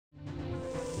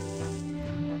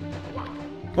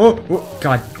Oh, oh,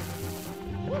 God.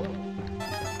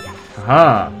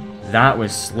 Aha! That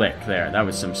was slick there. That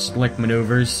was some slick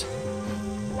maneuvers.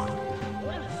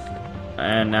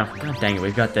 And now, god dang it,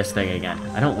 we've got this thing again.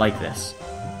 I don't like this.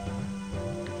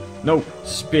 No!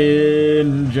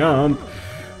 Spin jump!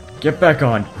 Get back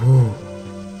on! Whew.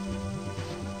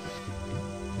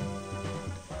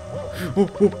 Oh,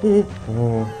 oh, oh,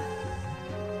 oh.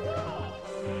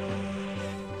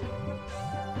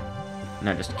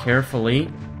 Now just carefully.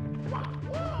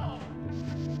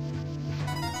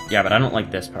 Yeah, but I don't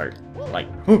like this part. Like,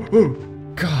 oh, oh,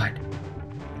 God!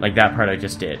 Like that part I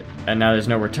just did. And now there's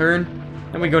no return.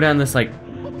 And we go down this, like,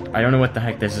 I don't know what the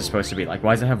heck this is supposed to be. Like,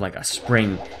 why does it have, like, a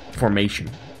spring formation?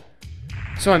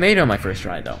 So I made it on my first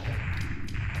try, though.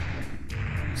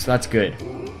 So that's good.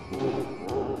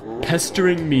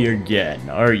 Pestering me again,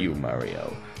 are you,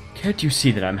 Mario? Can't you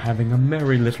see that I'm having a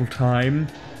merry little time?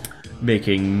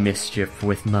 Making mischief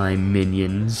with my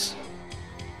minions.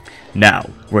 Now,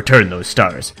 return those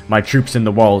stars. My troops in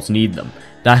the walls need them.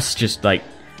 That's just, like,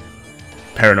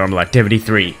 Paranormal Activity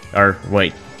 3. Or,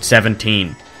 wait,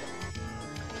 17.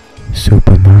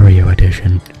 Super Mario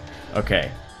Edition.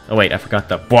 Okay. Oh wait, I forgot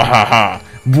the bwahaha.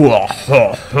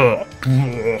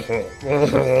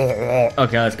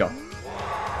 Okay, let's go.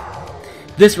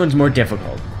 This one's more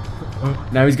difficult.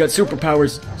 Now he's got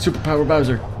superpowers. Superpower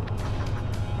Bowser.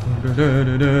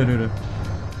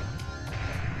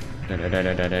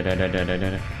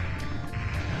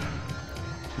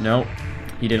 No.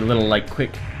 He did a little, like,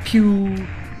 quick pew.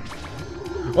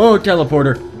 Oh,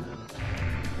 teleporter.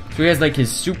 So he has, like, his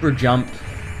super jump,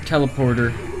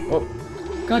 teleporter. Oh,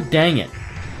 god dang it.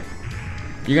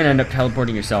 You're gonna end up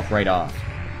teleporting yourself right off.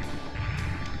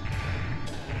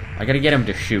 I gotta get him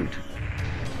to shoot.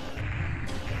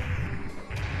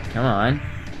 Come on.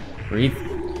 Breathe.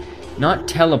 Not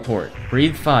teleport.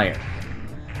 Breathe fire.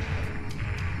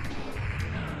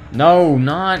 No,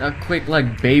 not a quick,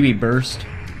 like, baby burst.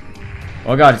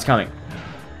 Oh god, it's coming.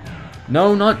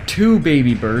 No, not 2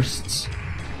 baby bursts.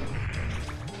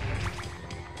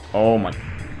 Oh my.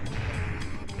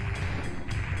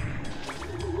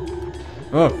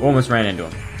 Oh, almost ran into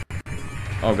him.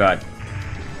 Oh god.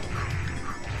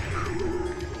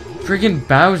 Freaking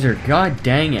Bowser, god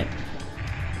dang it.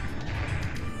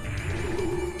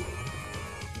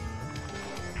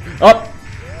 Oh!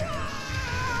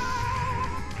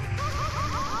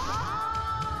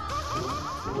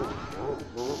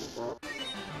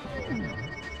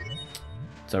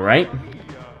 It's alright.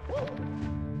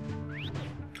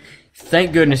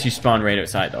 Thank goodness you spawn right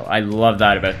outside, though. I love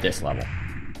that about this level.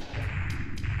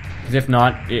 Because if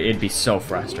not, it'd be so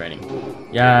frustrating.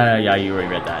 Yeah, you already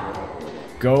read that.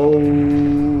 Go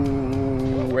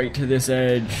right to this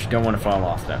edge. Don't want to fall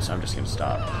off, though, so I'm just going to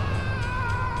stop.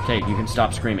 Okay, you can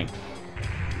stop screaming.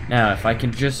 Now, if I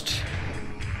can just...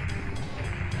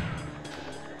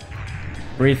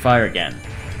 breathe fire again.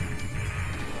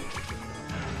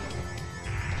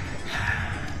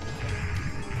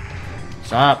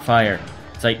 Stop fire.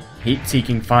 It's like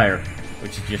heat-seeking fire,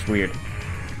 which is just weird.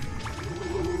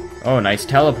 Oh, nice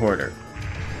teleporter.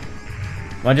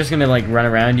 Am I just gonna, like, run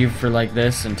around you for, like,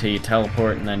 this until you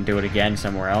teleport and then do it again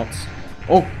somewhere else?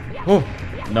 Oh! Oh!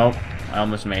 Nope. I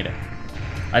almost made it.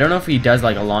 I don't know if he does,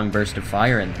 like, a long burst of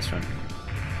fire in this one.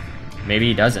 Maybe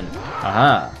he doesn't.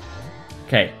 Aha!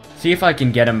 Okay. See if I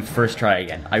can get him first try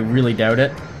again. I really doubt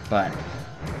it, but...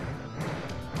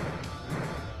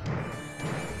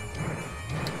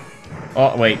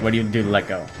 oh, wait, what do you do to let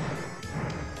go?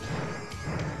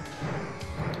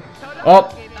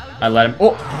 Oh! I let him...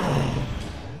 oh!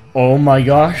 Oh my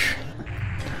gosh.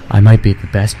 I might be the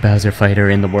best Bowser fighter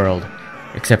in the world.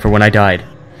 Except for when I died.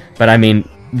 But I mean,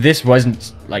 this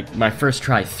wasn't, like, my first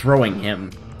try throwing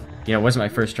him. You know, it wasn't my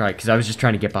first try, because I was just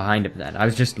trying to get behind him then. I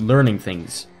was just learning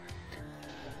things.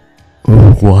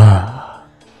 Oh, wow.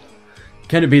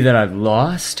 Can it be that I've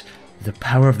lost? The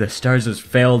power of the stars has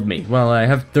failed me. Well, I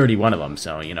have 31 of them,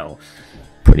 so, you know,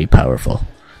 pretty powerful.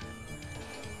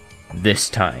 This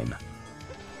time.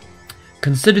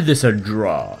 Consider this a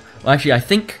draw. Well, actually, I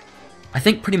think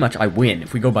pretty much I win.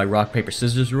 If we go by rock, paper,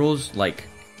 scissors rules, like,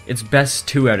 it's best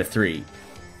 2 out of 3,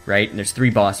 right? And there's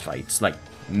 3 boss fights, like,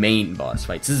 main boss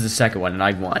fights. This is the second one, and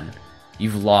I won.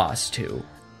 You've lost 2.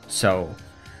 So,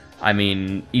 I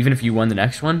mean, even if you won the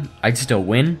next one, I'd still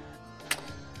win.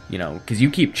 You know, because you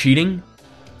keep cheating,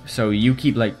 so you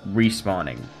keep, like,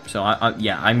 respawning. So,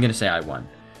 yeah, I'm gonna say I won.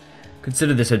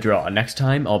 Consider this a draw. Next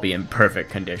time, I'll be in perfect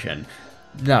condition.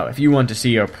 Now, if you want to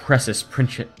see your precious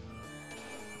princess...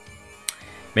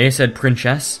 may I said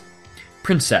princess?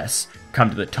 Princess, come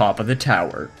to the top of the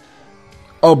tower.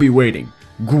 I'll be waiting.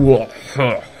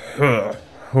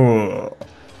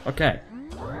 Okay.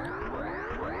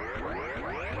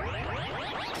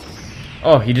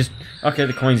 Oh, he just... Okay,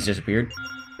 the coins disappeared.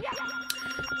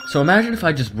 So imagine if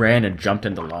I just ran and jumped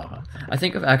into lava. I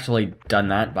think I've actually done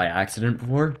that by accident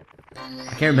before.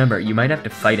 I can't remember. You might have to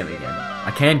fight him again.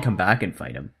 I can come back and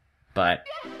fight him, but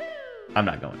I'm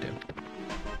not going to.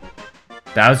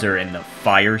 Bowser in the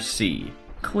Fire Sea.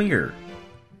 Clear.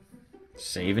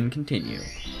 Save and continue.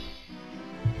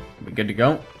 We good to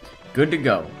go? Good to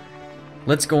go.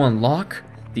 Let's go unlock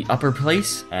the upper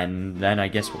place, and then I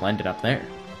guess we'll end it up there.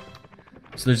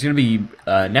 So there's going to be,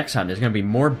 next time, there's going to be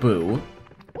more Boo.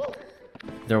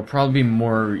 There will probably be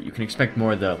more, you can expect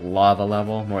more of the lava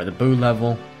level, more of the Boo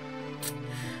level.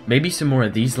 Maybe some more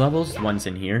of these levels, the ones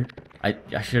in here. I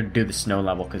should do the snow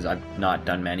level, because I've not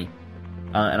done many.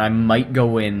 And I might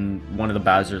go in one of the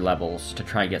Bowser levels to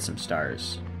try and get some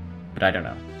stars. But I don't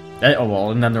know. Oh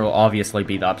well, and then there will obviously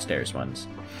be the upstairs ones.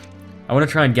 I want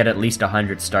to try and get at least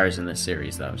 100 stars in this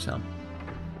series, though, so...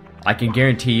 I can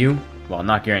guarantee you... Well,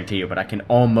 not guarantee you, but I can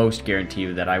almost guarantee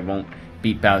you that I won't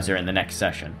beat Bowser in the next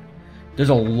session. There's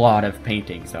a lot of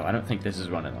paintings, though. I don't think this is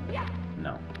one of them.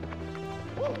 No.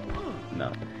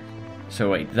 No.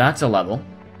 So wait, that's a level.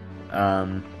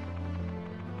 Oh.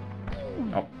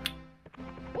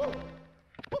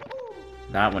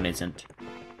 That one isn't.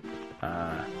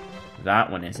 That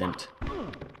one isn't.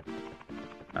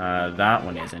 That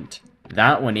one isn't.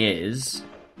 That one is.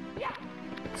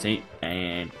 See?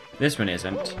 And this one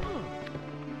isn't.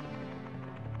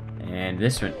 And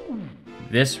this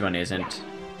one isn't.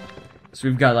 So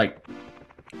we've got like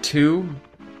two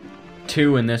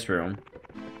in this room.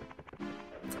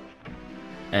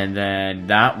 And then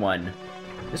that one.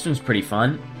 This one's pretty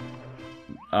fun.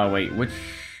 Oh wait, which...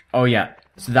 Oh yeah.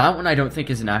 So that one I don't think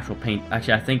is an actual paint.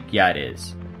 Actually, I think, yeah, it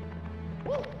is.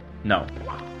 No.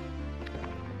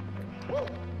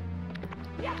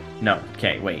 No.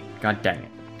 Okay, wait. God dang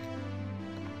it.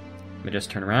 Let me just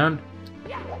turn around.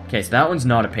 Okay, so that one's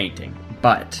not a painting.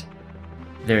 But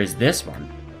there's this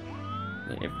one.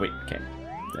 Wait, okay.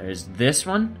 There's this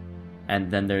one. And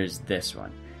then there's this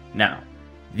one. Now,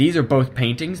 these are both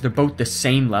paintings. They're both the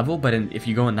same level, but if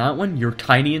you go in that one, you're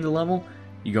tiny in the level.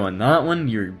 You go in that one,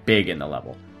 you're big in the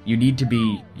level. You need to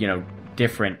be, you know,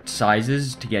 different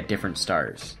sizes to get different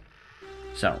stars.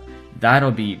 So,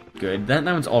 that'll be good. That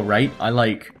one's alright. I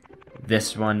like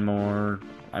this one more.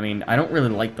 I mean, I don't really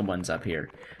like the ones up here.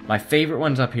 My favorite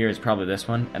ones up here is probably this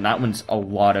one, and that one's a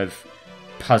lot of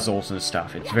puzzles and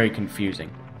stuff. It's very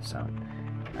confusing. So,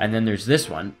 and then there's this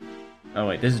one. Oh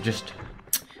wait, this is just...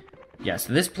 Yeah,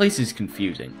 so this place is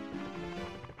confusing.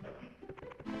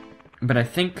 But I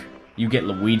think you get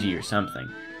Luigi or something.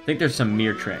 I think there's some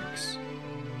mirror tricks.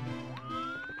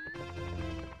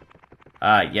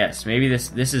 Yes, maybe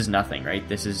this is nothing, right?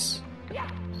 This is...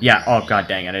 Yeah, oh god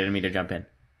dang it, I didn't mean to jump in.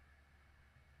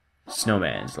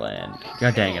 Snowman's Land.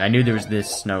 God dang it, I knew there was this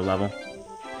snow level.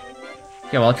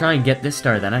 Okay, well I'll try and get this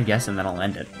star then, I guess, and then I'll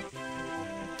end it.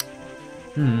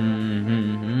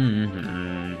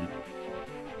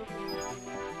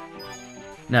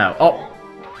 Now, oh!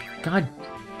 God.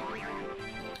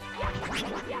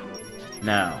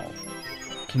 Now,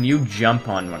 can you jump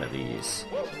on one of these?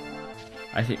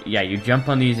 I think, yeah, you jump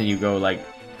on these and you go, like,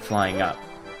 flying up.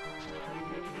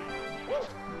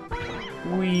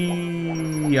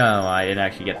 Whee! Oh, I didn't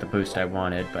actually get the boost I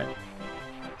wanted, but...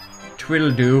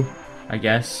 Twiddle-doo, I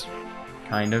guess.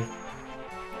 Kind of.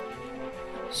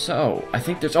 So, I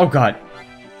think there's... Oh, God!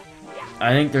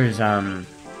 I think there's,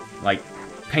 like,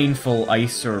 painful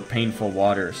ice or painful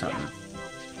water or something.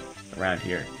 Around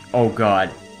here. Oh, God.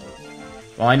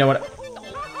 Well, I know what...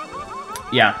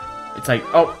 Yeah, it's like...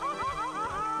 Oh!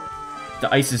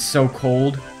 The ice is so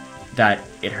cold that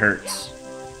it hurts.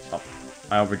 Oh,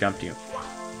 I overjumped you.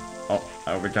 Oh,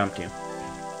 I overjumped you.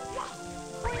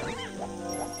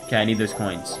 Okay, I need those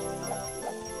coins.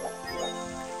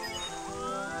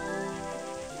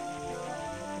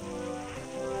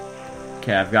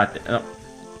 Okay, I've got the... Oh.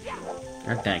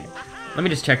 God dang it. Let me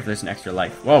just check if there's an extra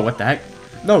life. Whoa, what the heck?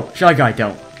 No, Shy Guy,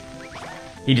 don't.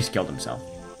 He just killed himself.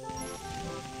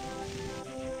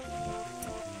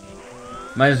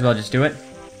 Might as well just do it.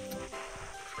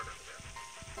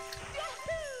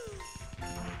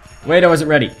 Wait, I wasn't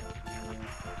ready.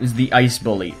 This is the ice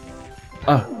bully.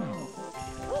 Oh.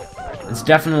 It's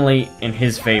definitely in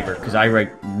his favor, because I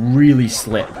really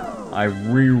slip. I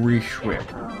really slip.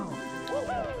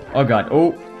 Oh god,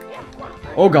 oh.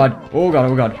 Oh god, oh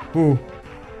god, oh god. Ooh.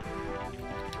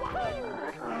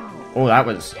 Oh, that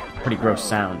was a pretty gross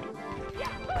sound.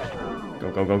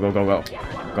 Go, go, go, go, go, go.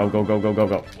 Go, go, go, go, go,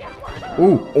 go.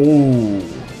 Ooh, ooh.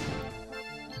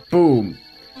 Boom.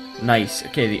 Nice.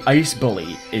 Okay, the ice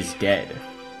bully is dead.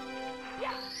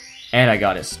 And I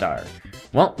got a star.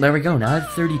 Well, there we go. Now I have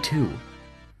 32.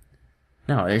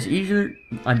 No, there's either...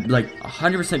 I'm like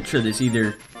 100% sure there's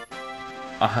either...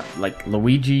 like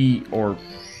Luigi or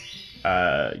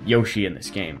Yoshi in this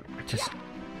game. I just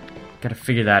gotta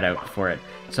figure that out for it.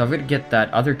 So I'm gonna get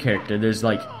that other character. There's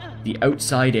like the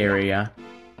outside area.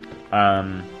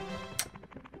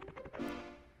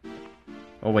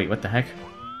 Oh wait, what the heck?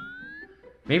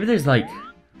 Maybe there's like...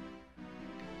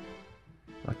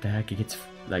 What the heck? It gets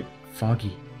like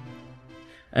foggy.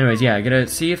 Anyways, yeah, I gotta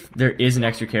see if there is an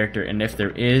extra character, and if there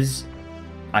is,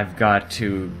 I've got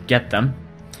to get them.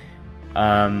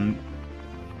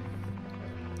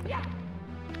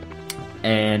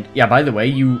 And yeah, by the way,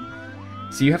 you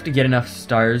have to get enough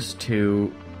stars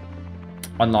to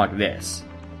unlock this.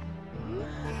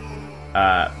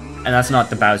 And that's not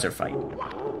the Bowser fight.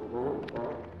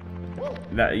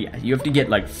 Yeah, you have to get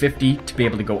like 50 to be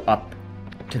able to go up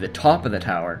to the top of the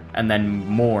tower, and then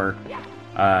more.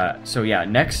 So yeah,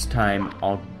 next time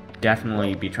I'll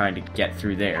definitely be trying to get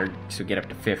through there, so get up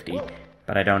to 50.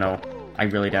 But I don't know. I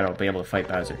really doubt I'll be able to fight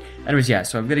Bowser. Anyways, yeah,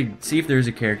 so I'm gonna see if there's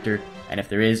a character, and if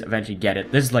there is, eventually get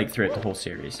it. This is like throughout the whole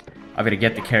series. I'm gonna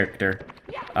get the character.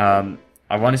 I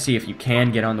want to see if you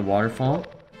can get on the waterfall.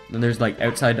 Then there's like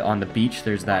outside on the beach,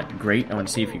 there's that grate. I want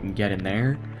to see if you can get in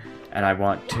there. And I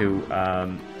want to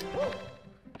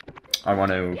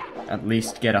at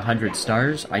least get 100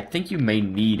 stars. I think you may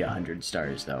need 100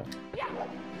 stars, though.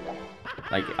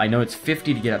 Like, I know it's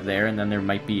 50 to get up there, and then there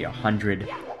might be 100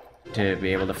 to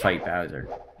be able to fight Bowser.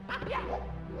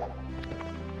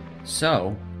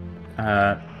 So,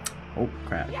 oh,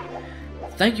 crap.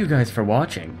 Thank you guys for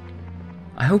watching.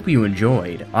 I hope you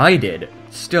enjoyed. I did.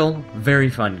 Still, very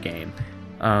fun game.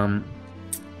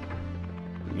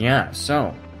 Yeah,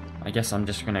 so... I guess I'm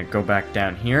just gonna go back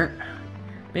down here.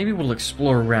 Maybe we'll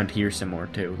explore around here some more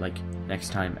too, like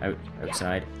next time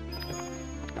outside.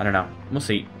 I don't know. We'll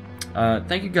see.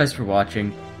 Thank you guys for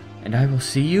watching, and I will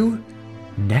see you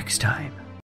next time.